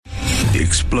The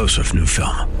explosive new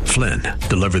film, Flynn,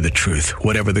 deliver the truth,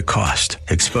 whatever the cost,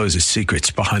 exposes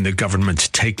secrets behind the government's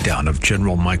takedown of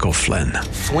General Michael Flynn.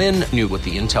 Flynn knew what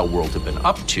the intel world had been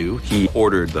up to. He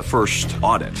ordered the first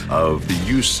audit of the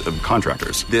use of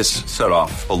contractors. This set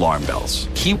off alarm bells.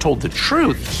 He told the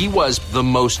truth. He was the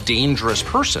most dangerous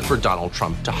person for Donald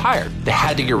Trump to hire. They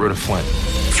had to get rid of Flynn.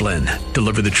 Flynn,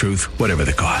 deliver the truth, whatever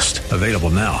the cost. Available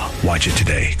now. Watch it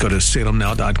today. Go to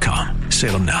salemnow.com.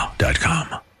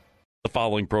 salemnow.com. The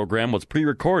following program was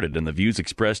pre-recorded, and the views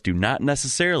expressed do not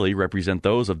necessarily represent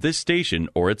those of this station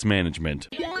or its management.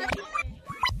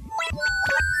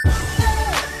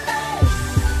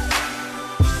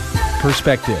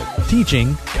 Perspective,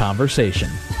 teaching,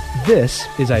 conversation. This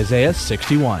is Isaiah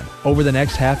 61. Over the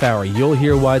next half hour, you'll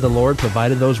hear why the Lord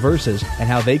provided those verses and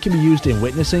how they can be used in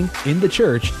witnessing, in the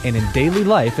church, and in daily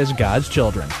life as God's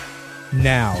children.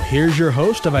 Now, here's your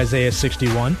host of Isaiah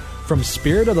 61, from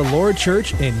Spirit of the Lord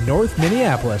Church in North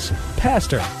Minneapolis,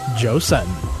 Pastor Joe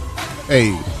Sutton.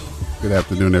 Hey, good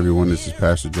afternoon, everyone. This is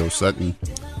Pastor Joe Sutton.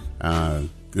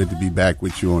 Good to be back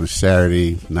with you on a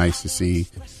Saturday. Nice to see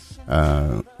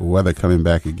weather coming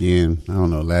back again. I don't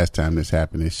know. Last time this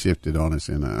happened, it shifted on us,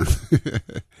 and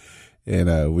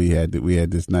we had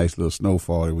this nice little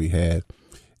snowfall that we had.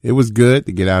 It was good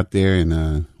to get out there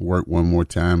and work one more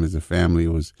time as a family.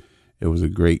 It was a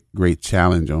great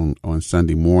challenge on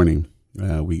Sunday morning.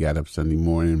 We got up Sunday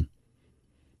morning,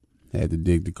 had to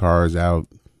dig the cars out.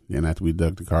 And after we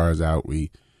dug the cars out, we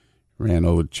ran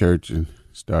over to church and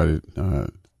started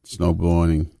snow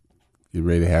blowing and get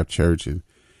ready to have church, and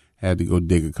had to go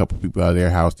dig a couple people out of their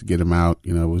house to get them out.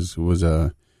 You know, it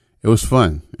was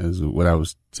fun. As what I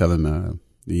was telling the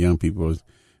young people was,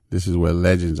 this is where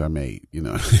legends are made. You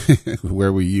know,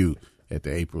 where were you at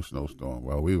the April snowstorm?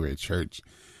 Well, we were at church.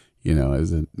 You know, it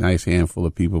was a nice handful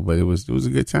of people, but it was a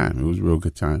good time. It was a real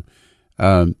good time.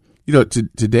 You know,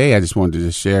 today I just wanted to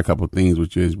just share a couple of things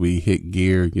with you as we hit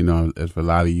gear. You know, as for a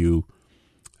lot of you,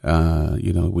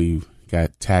 you know, we've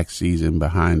got tax season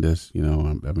behind us. You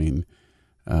know, I mean,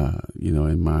 you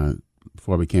know,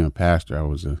 before I became a pastor, I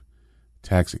was a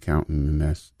tax accountant,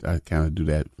 and I kind of do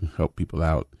that, help people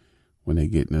out when they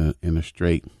get in a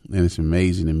straight. And it's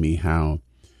amazing to me how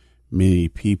many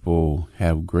people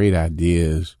have great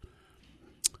ideas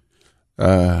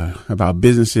about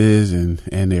businesses,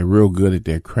 and they're real good at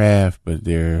their craft, but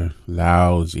they're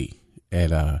lousy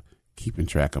at keeping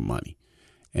track of money.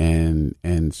 And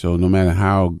so no matter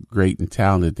how great and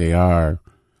talented they are,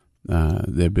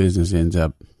 their business ends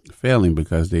up failing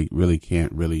because they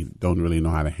don't really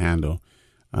know how to handle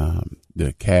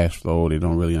the cash flow. They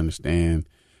don't really understand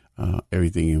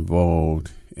everything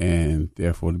involved, and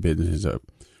therefore the business ends up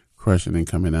crushing and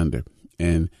coming under.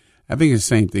 And I think it's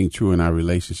the same thing true in our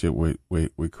relationship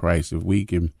with Christ. If we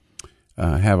can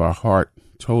have our heart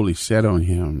totally set on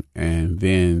Him, and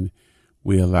then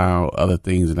we allow other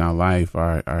things in our life,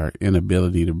 our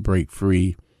inability to break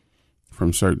free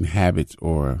from certain habits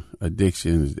or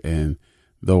addictions, and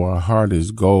though our heart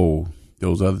is gold,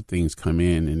 those other things come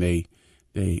in and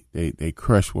they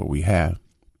crush what we have.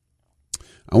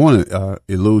 I want to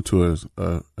allude to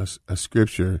a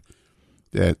scripture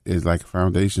that is like a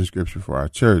foundation scripture for our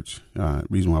church.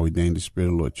 Reason why we named the Spirit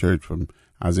of the Lord Church, from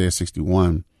Isaiah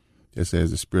 61, that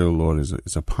says the Spirit of the Lord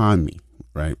is upon me,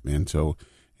 right? And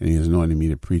He has anointed me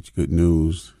to preach good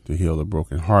news, to heal the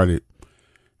brokenhearted,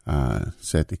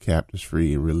 set the captives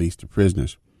free, and release the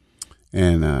prisoners.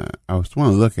 And I was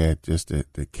want to look at just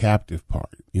the captive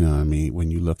part. You know what I mean?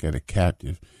 When you look at a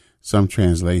captive, some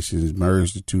translations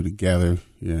merge the two together,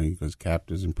 you know, because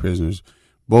captives and prisoners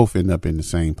both end up in the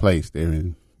same place. They're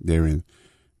in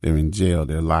jail.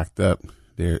 They're locked up.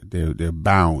 They're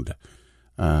bound.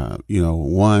 You know,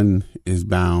 one is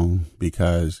bound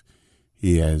because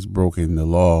he has broken the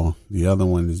law. The other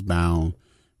one is bound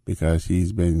because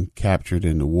he's been captured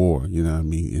in the war. You know what I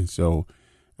mean? And so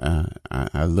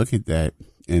I look at that,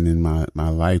 and in my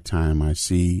lifetime, I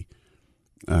see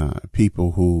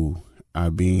people who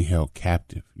are being held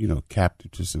captive. You know,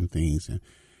 captive to some things,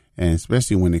 and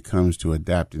especially when it comes to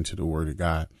adapting to the Word of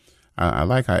God. I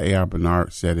like how A.R.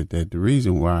 Bernard said it, that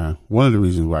one of the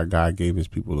reasons why God gave His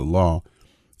people the law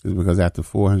is because after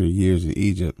 400 years in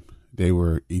Egypt, they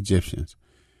were Egyptians,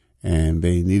 and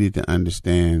they needed to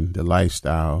understand the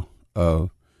lifestyle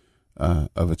of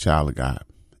a child of God.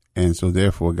 And so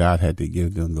therefore God had to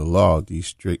give them the law, these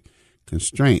strict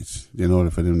constraints, in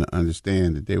order for them to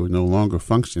understand that they were no longer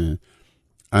functioning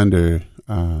under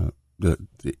the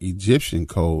Egyptian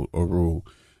code or rule,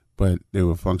 but they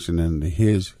were functioning under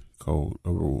His code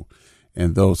or rule.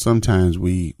 And though sometimes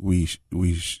we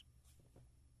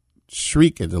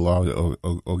shriek at the law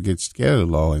or get scared of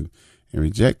the law and and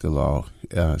reject the law.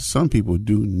 Some people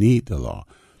do need the law.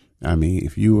 I mean,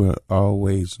 if you were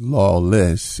always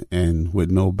lawless and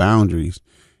with no boundaries,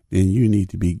 then you need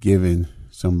to be given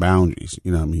some boundaries.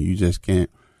 You know what I mean? You just can't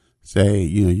say,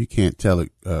 you can't tell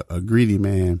a greedy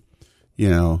man,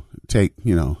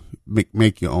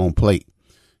 make your own plate.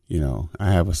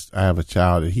 I have a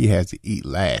child that he has to eat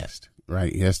last,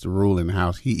 right? He has to rule in the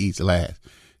house. He eats last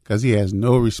because he has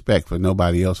no respect for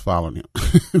nobody else following him.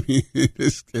 I mean,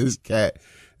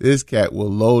 this cat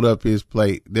will load up his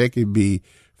plate. There could be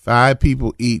 5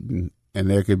 people eating and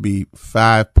there could be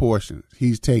 5 portions.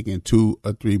 He's taking 2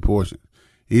 or 3 portions.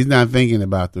 He's not thinking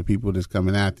about the people that's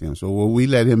coming after him. So when we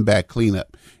let him back clean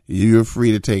up, you're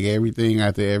free to take everything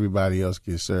after everybody else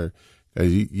gets served.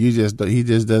 Because he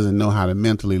just doesn't know how to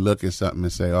mentally look at something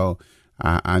and say, oh,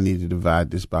 I need to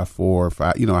divide this by 4 or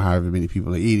 5, however many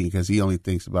people are eating, because he only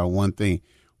thinks about one thing,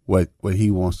 what he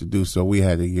wants to do. So we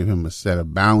had to give him a set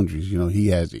of boundaries. He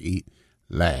has to eat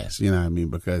last,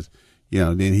 because,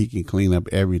 then he can clean up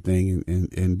everything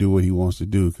and do what he wants to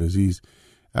do, because he's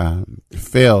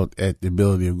failed at the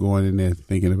ability of going in there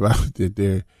thinking about that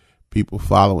there are people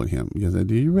following him. Because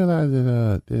do you realize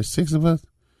that there's 6 of us?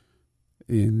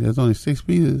 And there's only 6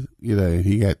 pieces, and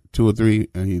he got 2 or 3,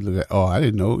 and he look at, oh, I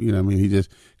didn't know, he just,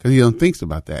 because he don't thinks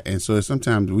about that. And so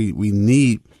sometimes we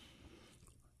need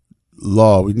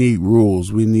law, we need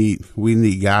rules, we need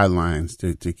guidelines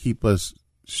to keep us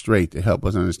straight, to help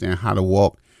us understand how to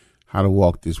walk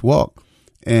this walk.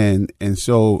 And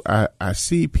so I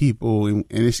see people, and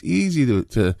it's easy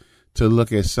to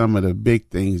look at some of the big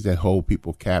things that hold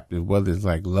people captive, whether it's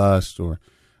like lust or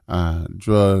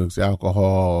drugs,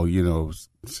 alcohol,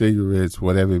 cigarettes,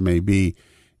 whatever it may be,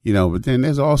 but then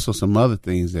there's also some other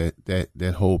things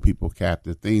that hold people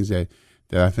captive, things that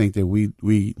I think that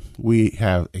we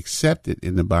have accepted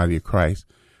in the body of Christ.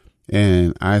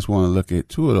 And I just want to look at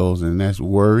 2 of those, and that's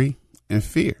worry and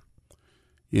fear.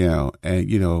 You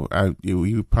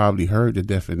probably heard the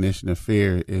definition of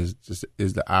fear is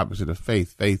the opposite of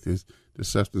faith. Faith is the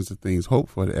substance of things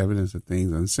hoped for, the evidence of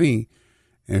things unseen.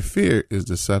 And fear is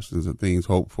the substance of things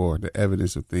hoped for, the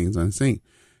evidence of things unseen.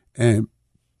 And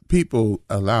people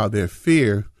allow their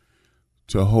fear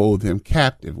to hold them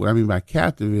captive. What I mean by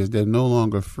captive is they're no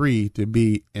longer free to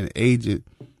be an agent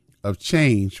of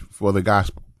change for the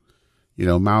gospel.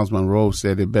 Miles Monroe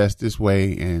said it best this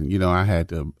way, and, I had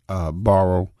to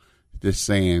borrow this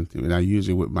saying, and I use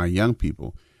it with my young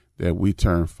people, that we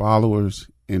turn followers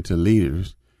into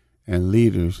leaders and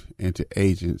leaders into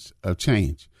agents of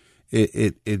change.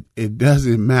 It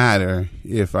doesn't matter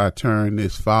if I turn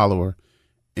this follower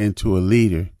into a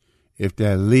leader, if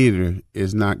that leader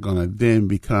is not going to then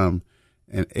become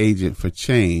an agent for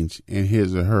change in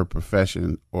his or her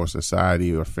profession or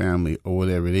society or family or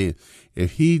whatever it is.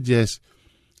 If he just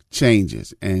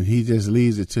changes and he just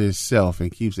leaves it to himself and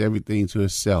keeps everything to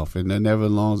himself and then never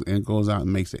longs and goes out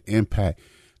and makes an impact,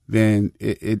 then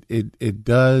it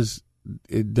does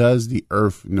the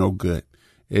earth no good.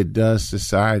 It does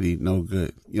society no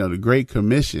good. The Great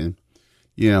Commission,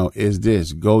 is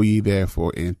this: go ye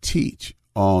therefore and teach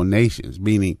all nations,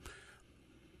 meaning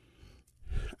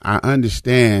I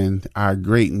understand our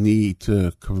great need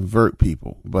to convert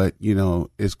people, but,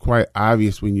 it's quite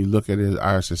obvious when you look at it,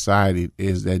 our society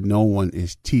is that no one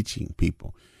is teaching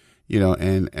people,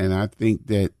 and I think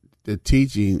that the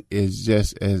teaching is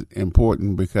just as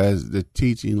important, because the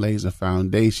teaching lays a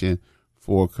foundation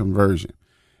for conversion.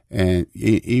 And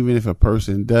even if a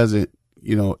person doesn't,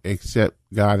 accept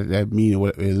God at that meaning,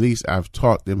 at least I've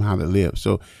taught them how to live.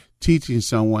 So teaching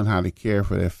someone how to care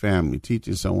for their family,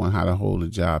 teaching someone how to hold a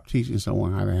job, teaching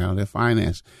someone how to handle their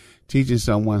finance, teaching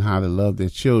someone how to love their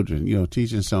children,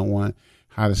 teaching someone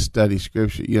how to study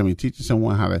scripture, teaching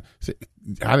someone how to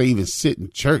even sit in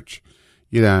church,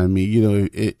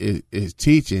 it's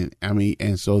teaching.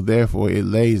 And so therefore it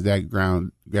lays that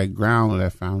ground or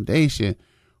that foundation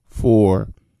for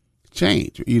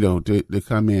change, to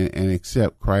come in and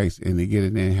accept Christ and to get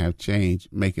in there and have change,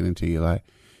 make it into your life.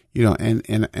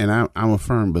 And I'm a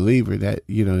firm believer that,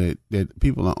 that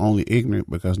people are only ignorant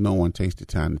because no one takes the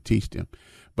time to teach them.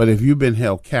 But if you've been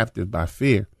held captive by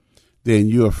fear, then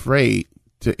you're afraid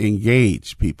to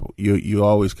engage people. You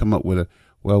always come up with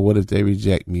well, what if they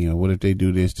reject me? Or what if they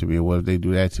do this to me? Or what if they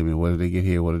do that to me? What if they get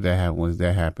here? What if that happen? What does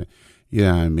that happen? You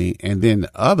know what I mean? And then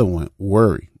the other one,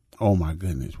 worry. Oh my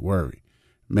goodness, worry.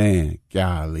 Man,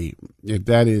 golly, if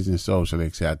that isn't socially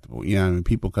acceptable,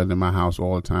 people come to my house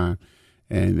all the time,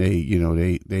 and they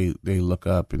look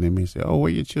up and they may say, "Oh,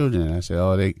 where are your children?" And I say,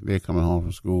 "Oh, they're coming home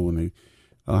from school." And they,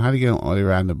 "Oh, how do you get on?" "Oh, they're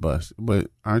riding the bus." "But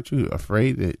aren't you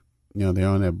afraid that they're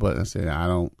on that bus?" I said, I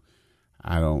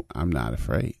I'm not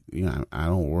afraid. I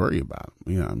don't worry about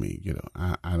them.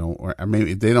 I don't worry. I mean,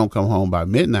 if they don't come home by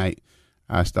midnight,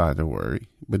 I start to worry.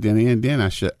 But then I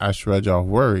shrug off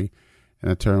worry,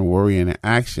 and I turn worry into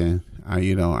action.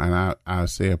 I'll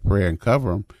say a prayer and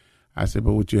cover them. I said,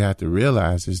 but what you have to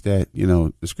realize is that,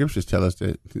 the scriptures tell us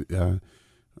that,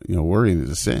 worrying is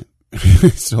a sin.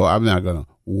 So I'm not going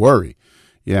to worry.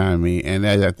 You know what I mean? And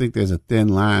I think there's a thin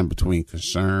line between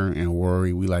concern and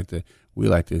worry. We like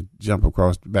to jump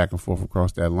back and forth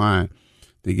across that line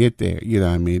to get there. You know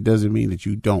what I mean? It doesn't mean that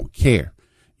you don't care.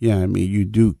 You know what I mean? You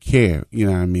do care. You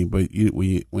know what I mean? But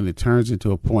when it turns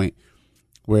into a point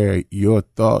where your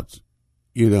thoughts,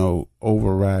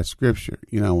 override scripture,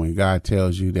 when God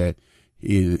tells you that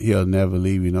he'll never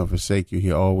leave you nor forsake you,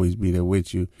 he'll always be there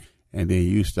with you. And then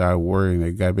you start worrying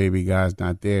that maybe God's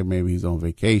not there. Maybe he's on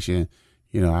vacation.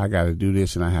 I got to do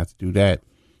this and I have to do that.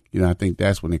 I think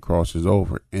that's when it crosses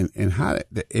over. And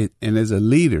as a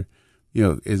leader,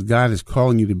 as God is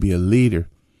calling you to be a leader,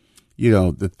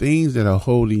 the things that are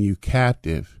holding you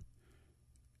captive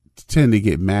tend to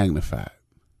get magnified,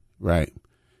 right?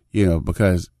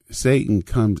 Because Satan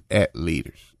comes at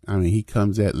leaders. I mean, he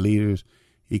comes at leaders.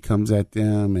 He comes at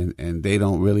them and they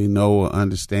don't really know or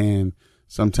understand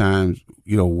sometimes,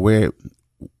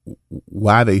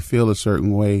 why they feel a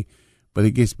certain way, but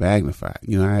it gets magnified.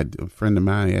 I had a friend of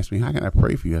mine asked me, how can I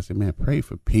pray for you? I said, man, pray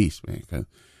for peace, man, because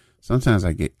sometimes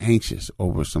I get anxious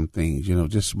over some things,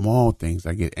 just small things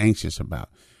I get anxious about.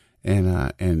 And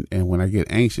when I get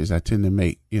anxious, I tend to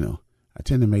make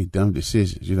dumb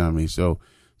decisions, you know what I mean? So,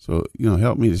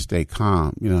 help me to stay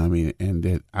calm, you know what I mean? And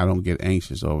that I don't get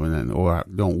anxious over nothing, or I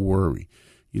don't worry,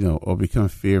 or become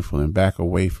fearful and back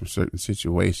away from certain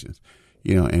situations,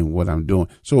 and what I'm doing.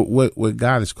 So what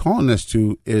God is calling us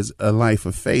to is a life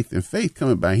of faith, and faith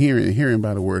coming by hearing, and hearing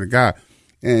by the word of God.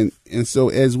 And so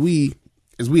as we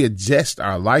adjust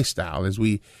our lifestyle, as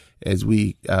we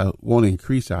want to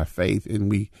increase our faith,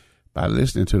 and by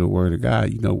listening to the word of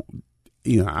God,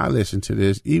 I listened to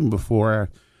this even before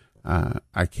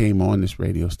I came on this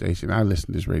radio station. I listen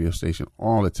to this radio station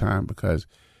all the time because,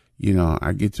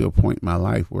 I get to a point in my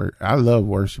life where I love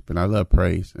worship and I love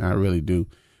praise, and I really do.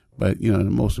 But, the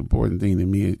most important thing to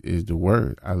me is the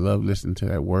word. I love listening to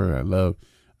that word. I love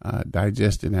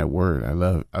digesting that word. I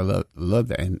love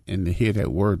that. And to hear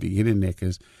that word, to get in there,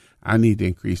 because I need to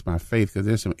increase my faith, because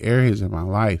there's some areas in my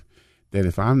life that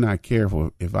if I'm not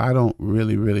careful, if I don't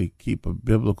really, really keep a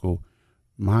biblical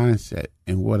mindset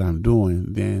in what I'm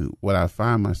doing, then what I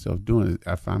find myself doing is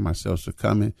I find myself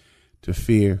succumbing to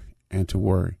fear and to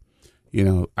worry.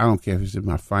 I don't care if it's in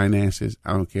my finances.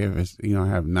 I don't care if it's, I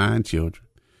have 9 children.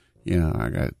 I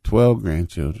got 12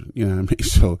 grandchildren. You know what I mean?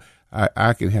 So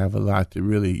I can have a lot to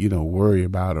really, worry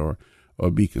about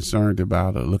or be concerned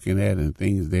about or looking at and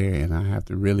things there. And I have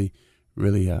to really,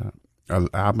 really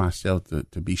allow myself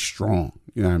to be strong.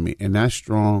 You know what I mean? And not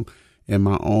strong in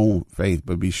my own faith,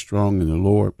 but be strong in the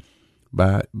Lord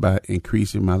by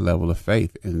increasing my level of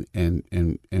faith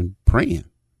and praying,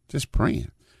 just praying.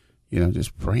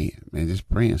 Just praying, man, just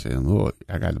praying, saying, Lord,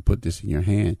 I got to put this in your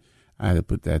hand. I had to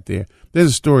put that there. There's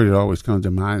a story that always comes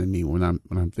to mind to me when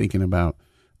I'm thinking about,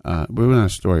 but not a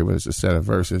story, but it's a set of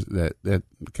verses that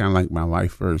kind of like my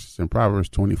life verse. It's in Proverbs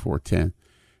 24:10.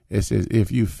 It says, if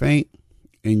you faint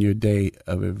in your day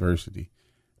of adversity,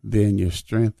 then your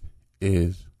strength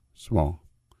is small.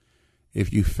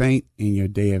 If you faint in your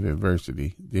day of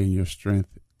adversity, then your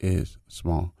strength is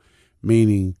small.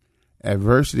 Meaning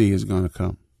adversity is going to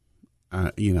come.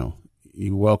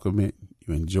 You welcome it,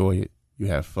 you enjoy it, you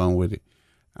have fun with it.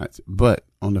 But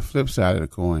on the flip side of the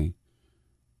coin,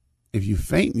 if you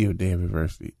faint in your day of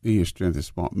adversity, then your strength is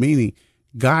small. Meaning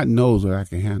God knows what I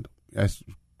can handle. That's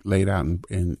laid out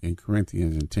in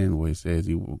Corinthians 10, where it says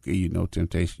he will give you no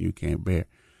temptation you can't bear.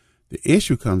 The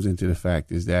issue comes into the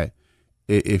fact is that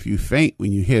if you faint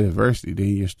when you hit adversity, then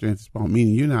your strength is small,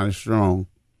 meaning you're not as strong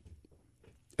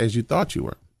as you thought you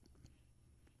were.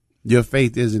 Your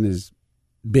faith isn't as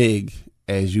big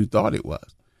as you thought it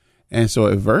was. And so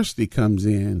adversity comes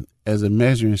in as a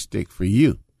measuring stick for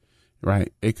you,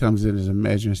 right? It comes in as a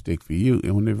measuring stick for you.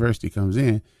 And when adversity comes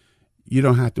in, you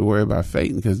don't have to worry about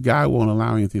fainting, because God won't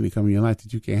allow anything to come in your life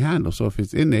that you can't handle. So if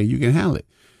it's in there, you can handle it.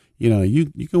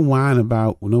 You can whine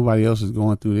about when nobody else is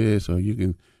going through this, or you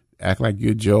can act like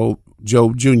you're Job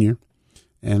Jr.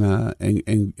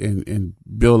 and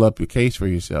build up your case for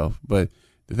yourself. But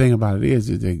the thing about it is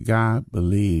that God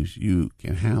believes you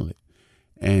can handle it.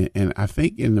 And I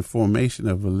think in the formation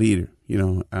of a leader,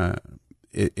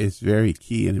 it's very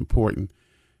key and important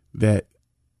that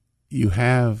you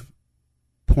have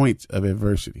points of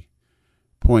adversity,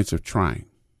 points of trying,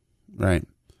 right?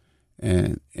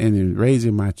 And in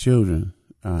raising my children,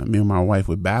 me and my wife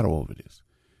would battle over this,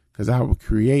 because I would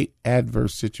create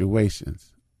adverse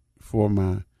situations for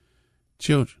my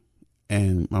children.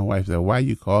 And my wife said, "Why are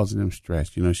you causing them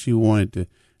stress?" You know, she wanted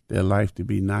their life to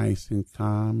be nice and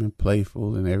calm and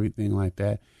playful and everything like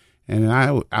that. And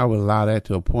I would allow that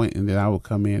to a point, and then I would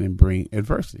come in and bring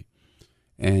adversity,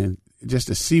 and just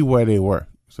to see where they were,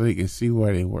 so they can see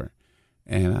where they were.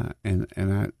 And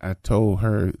I told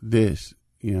her this,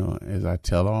 you know, as I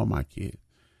tell all my kids,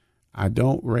 I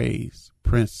don't raise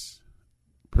princes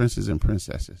and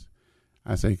princesses.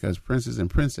 I say, because princes and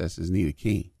princesses need a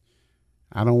king.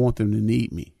 I don't want them to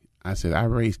need me. I said, I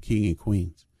raise king and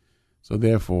queens. So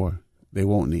therefore, they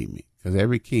won't need me, because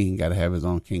every king got to have his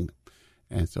own kingdom.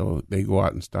 And so they go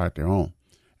out and start their own.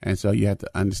 And so you have to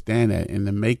understand that in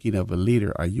the making of a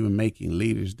leader, are you making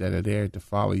leaders that are there to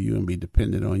follow you and be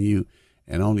dependent on you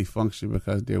and only function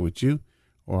because they're with you?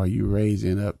 Or are you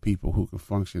raising up people who can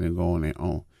function and go on their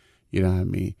own? You know what I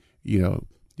mean? You know,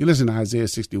 you listen to Isaiah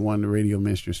 61, the radio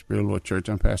ministry of Spirit of the Lord Church.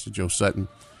 I'm Pastor Joe Sutton.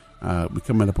 We're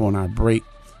coming up on our break.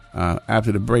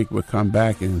 After the break, we'll come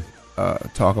back and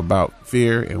talk about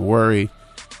fear and worry,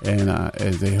 and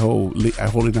as they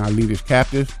holding our leaders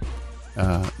captive.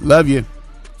 Love you.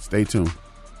 Stay tuned.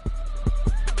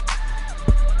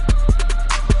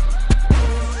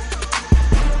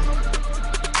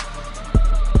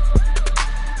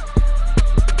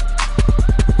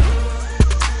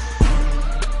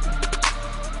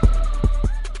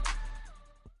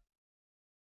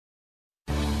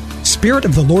 Spirit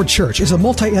of the Lord Church is a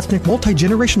multi-ethnic,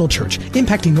 multi-generational church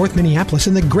impacting North Minneapolis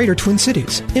and the greater Twin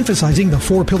Cities, emphasizing the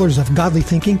 4 pillars of godly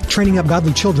thinking, training up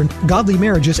godly children, godly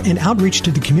marriages, and outreach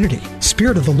to the community.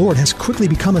 Spirit of the Lord has quickly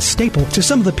become a staple to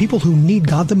some of the people who need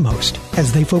God the most.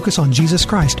 As they focus on Jesus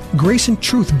Christ, grace and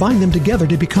truth bind them together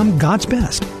to become God's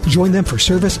best. Join them for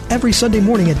service every Sunday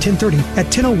morning at 10:30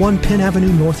 at 1001 Penn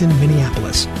Avenue North in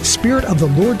Minneapolis. Spirit of the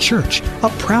Lord Church, a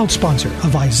proud sponsor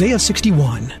of Isaiah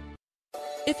 61.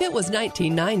 If it was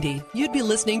 1990, you'd be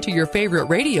listening to your favorite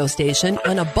radio station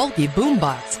on a bulky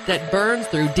boombox that burns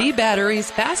through D batteries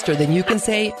faster than you can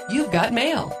say, "You've got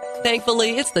mail."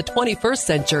 Thankfully, it's the 21st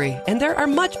century, and there are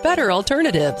much better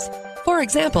alternatives. For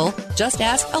example, just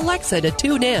ask Alexa to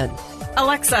tune in.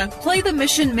 Alexa, play the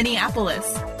Mission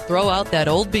Minneapolis. Throw out that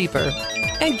old beeper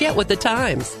and get with the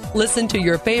times. Listen to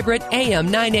your favorite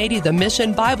AM 980 The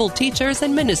Mission Bible Teachers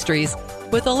and Ministries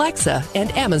with Alexa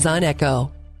and Amazon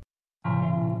Echo.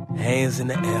 Hands in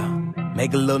the air,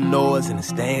 make a little noise in the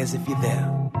stands if you're there.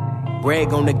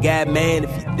 Brag on the guy, man,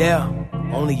 if you're there,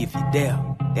 only if you're there.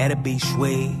 That'll be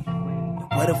sway.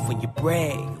 What if when you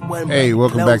brag? Hey,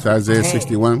 welcome back to Isaiah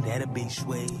 61,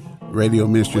 Radio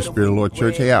Ministry, Spirit of the Lord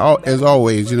Church. Hey, as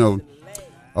always, you know,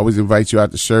 always invite you out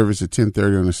to service at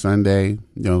 10:30 on a Sunday.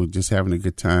 You know, just having a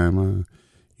good time.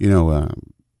 Our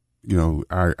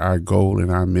goal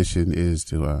and our mission is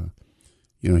to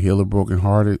heal the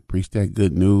brokenhearted, preach that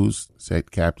good news, set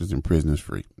captives and prisoners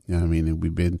free. You know what I mean? And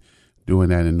we've been doing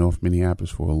that in North Minneapolis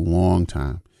for a long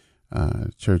time.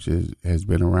 Church has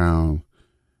been around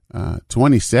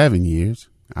 27 years.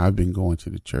 I've been going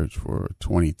to the church for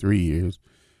 23 years.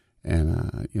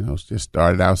 And, just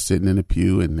started out sitting in the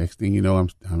pew, and next thing you know,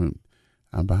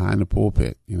 I'm behind the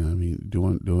pulpit, you know what I mean,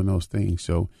 doing those things.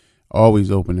 So always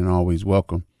open and always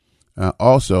welcome.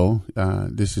 Also,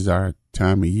 this is our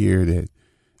time of year that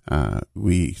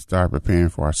we start preparing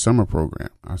for our summer program.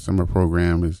 Our summer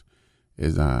program is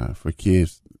for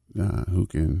kids who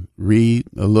can read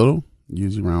a little,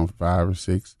 usually around 5 or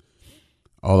 6,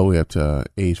 all the way up to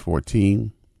age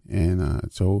 14.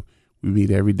 And so we meet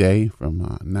every day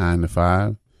from 9 to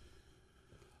 5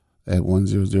 at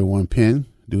 1001 Penn.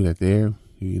 Do that there.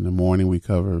 In the morning we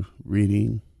cover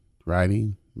reading,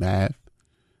 writing, math.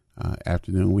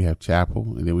 Afternoon we have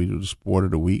chapel, and then we do the sport of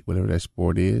the week, whatever that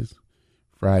sport is.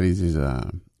 Fridays is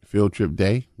a field trip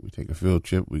day. We take a field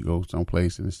trip. We go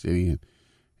someplace in the city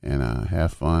and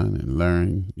have fun and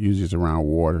learn. Usually it's around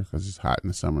water because it's hot in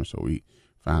the summer, so we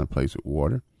find a place with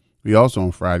water. We also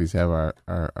on Fridays have our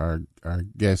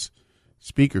guest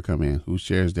speaker come in who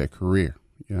shares their career.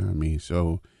 You know what I mean?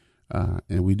 So,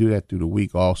 and we do that through the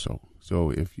week also. So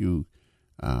if you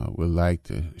would like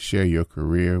to share your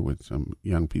career with some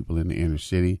young people in the inner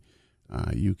city,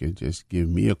 you can just give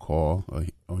me a call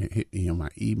or hit me on my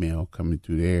email coming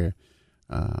through there.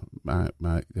 Our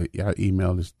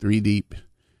email is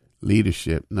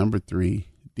 3deepleadership, 3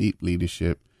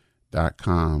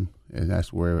 deepleadership.com. And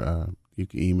that's where you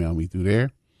can email me through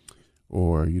there.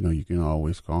 Or, you can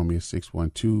always call me at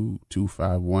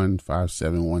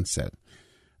 612-251-5717.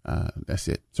 That's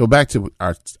it. So back to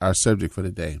our subject for the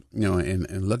day,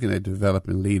 and looking at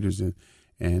developing leaders and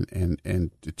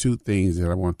And the two things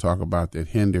that I want to talk about that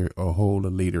hinder or hold a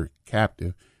leader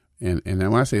captive, and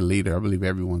when I say leader, I believe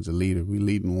everyone's a leader. We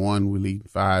leading 1, we leading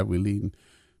 5, we leading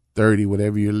 30,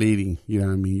 whatever you're leading, you know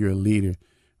what I mean? You're a leader.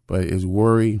 But it's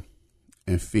worry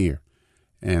and fear.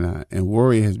 And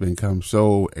worry has become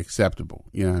so acceptable,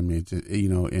 you know what I mean?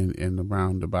 In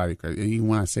around the body. Even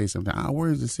when I say something,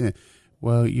 where is the sin?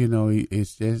 Well,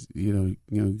 it's just,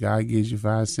 God gives you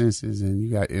 5 senses and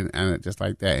you got, and just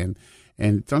like that.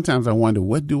 And sometimes I wonder,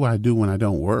 what do I do when I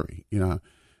don't worry?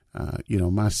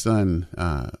 My son,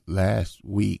 last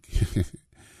week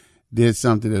did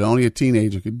something that only a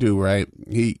teenager could do, right?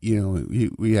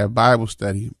 We have Bible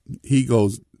study. He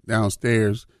goes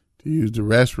downstairs to use the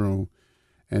restroom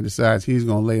and decides he's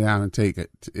going to lay down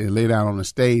and lay down on the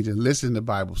stage and listen to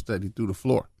Bible study through the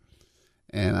floor.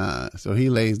 And so he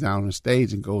lays down on the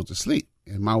stage and goes to sleep.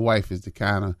 And my wife is the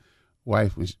kind of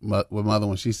wife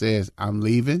when she says, I'm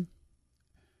leaving,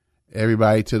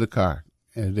 everybody to the car.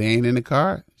 And if they ain't in the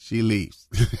car, she leaves.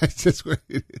 That's just what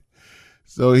it is.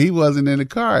 So he wasn't in the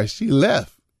car. She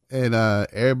left. And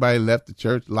everybody left the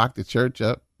church, locked the church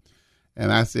up.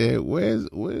 And I said, where's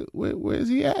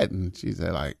he at? And she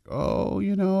said, I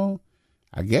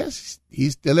guess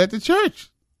he's still at the church.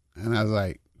 And I was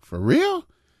like, for real?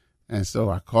 And so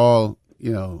I called,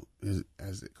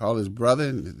 called his brother.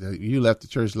 And you left the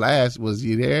church last. Was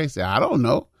he there? He said, I don't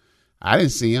know. I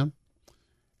didn't see him.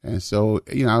 And so,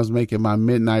 I was making my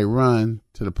midnight run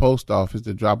to the post office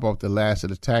to drop off the last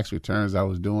of the tax returns I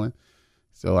was doing.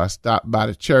 So I stopped by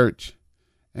the church.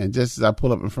 And just as I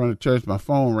pull up in front of the church, my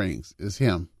phone rings. It's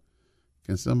him.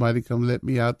 Can somebody come let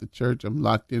me out the church? I'm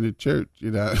locked in the church,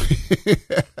 The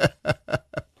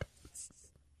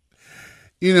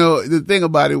thing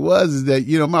about it is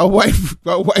that, my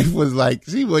wife was like,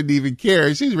 she wouldn't even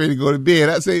care. She's ready to go to bed.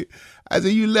 I say,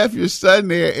 you left your son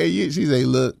there. And she say,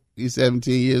 look, he's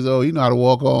 17 years old. You know how to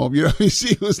walk home.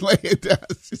 She was laying down.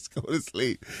 She's going to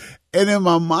sleep. And in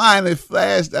my mind, it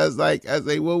flashed. I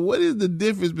say, well, what is the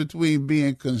difference between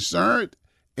being concerned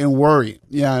and worrying?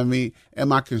 You know what I mean?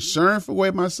 Am I concerned for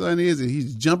where my son is? And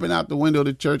he's jumping out the window of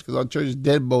the church because our church is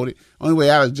dead-bolted. Only way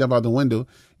out is jump out the window.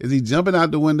 Is he jumping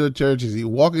out the window of church? Is he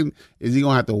walking? Is he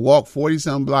going to have to walk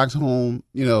 40-some blocks home,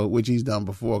 which he's done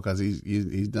before because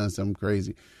he's done something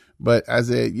crazy. But I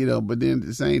said, but then at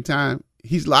the same time,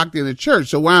 he's locked in the church.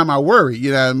 So why am I worried?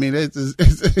 You know what I mean?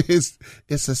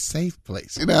 It's a safe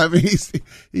place. You know what I mean?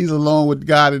 He's alone with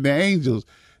God and the angels.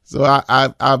 So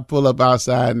I pull up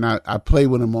outside and I play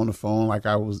with him on the phone like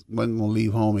I wasn't going to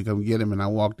leave home and come get him. And I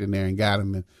walked in there and got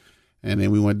him. And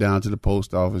then we went down to the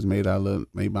post office, made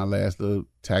my last little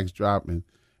tax drop. And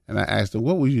I asked him,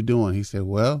 what were you doing? He said,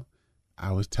 well,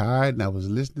 I was tired and I was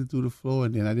listening through the floor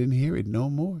and then I didn't hear it no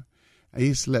more.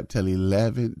 He slept till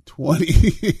 11:20.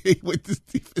 He went to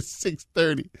sleep at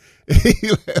 6:30. He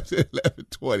left at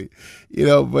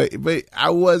 11:20. But I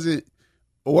wasn't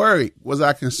worried. Was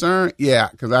I concerned? Yeah,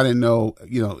 because I didn't know.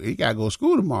 He got to go to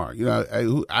school tomorrow.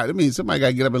 I mean, somebody got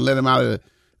to get up and let him out of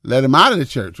the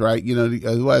church, right?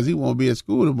 Otherwise he won't be at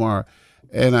school tomorrow.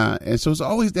 And so it's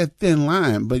always that thin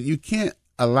line. But you can't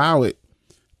allow it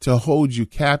to hold you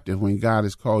captive when God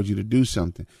has called you to do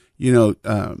something.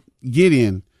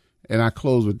 Gideon. And I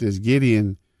close with this.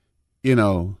 Gideon,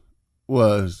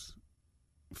 was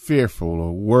fearful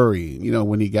or worrying,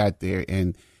 when he got there.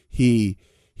 And he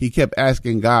kept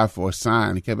asking God for a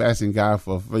sign. He kept asking God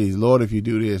for, please, Lord, if you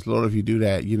do this, Lord, if you do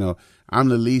that, I'm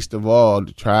the least of all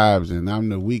the tribes and I'm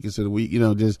the weakest of the weak.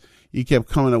 He kept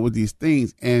coming up with these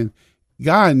things. And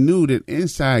God knew that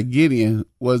inside Gideon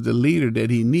was the leader that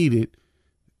he needed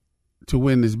to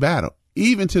win this battle,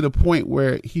 even to the point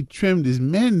where he trimmed his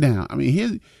men down. I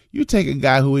mean, you take a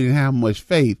guy who didn't have much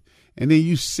faith and then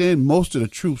you send most of the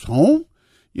troops home.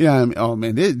 You know what I mean? Oh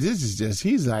man, this is just,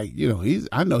 he's like,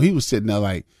 I know he was sitting there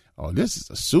like, oh, this is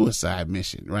a suicide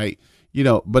mission, right?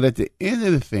 But at the end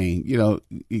of the thing,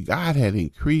 God had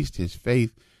increased his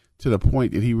faith to the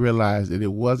point that he realized that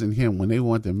it wasn't him. When they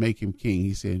wanted to make him king,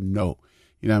 he said no,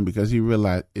 because he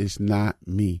realized it's not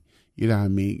me. You know what I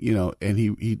mean? And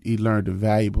he learned a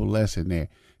valuable lesson there,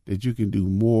 that you can do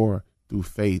more through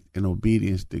faith and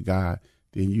obedience to God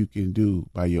than you can do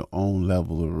by your own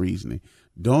level of reasoning.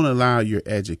 Don't allow your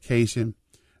education,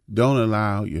 don't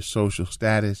allow your social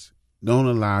status, don't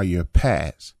allow your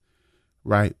past,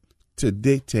 right, to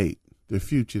dictate the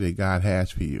future that God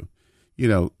has for you.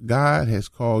 God has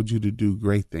called you to do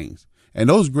great things. And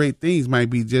those great things might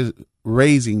be just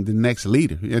raising the next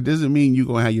leader. It doesn't mean you're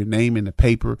going to have your name in the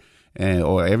paper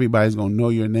or everybody's going to know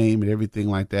your name and everything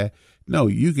like that. No,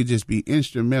 you could just be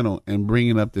instrumental in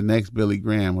bringing up the next Billy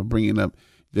Graham or bringing up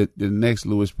the next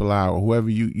Louis Palau or whoever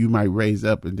you might raise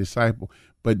up and disciple.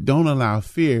 But don't allow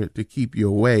fear to keep you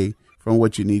away from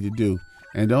what you need to do.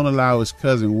 And don't allow his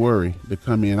cousin worry to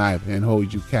come in and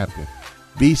hold you captive.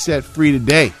 Be set free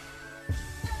today.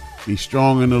 Be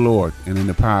strong in the Lord and in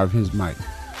the power of his might.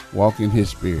 Walk in his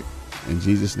spirit. In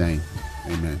Jesus' name,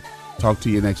 amen. Talk to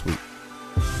you next week.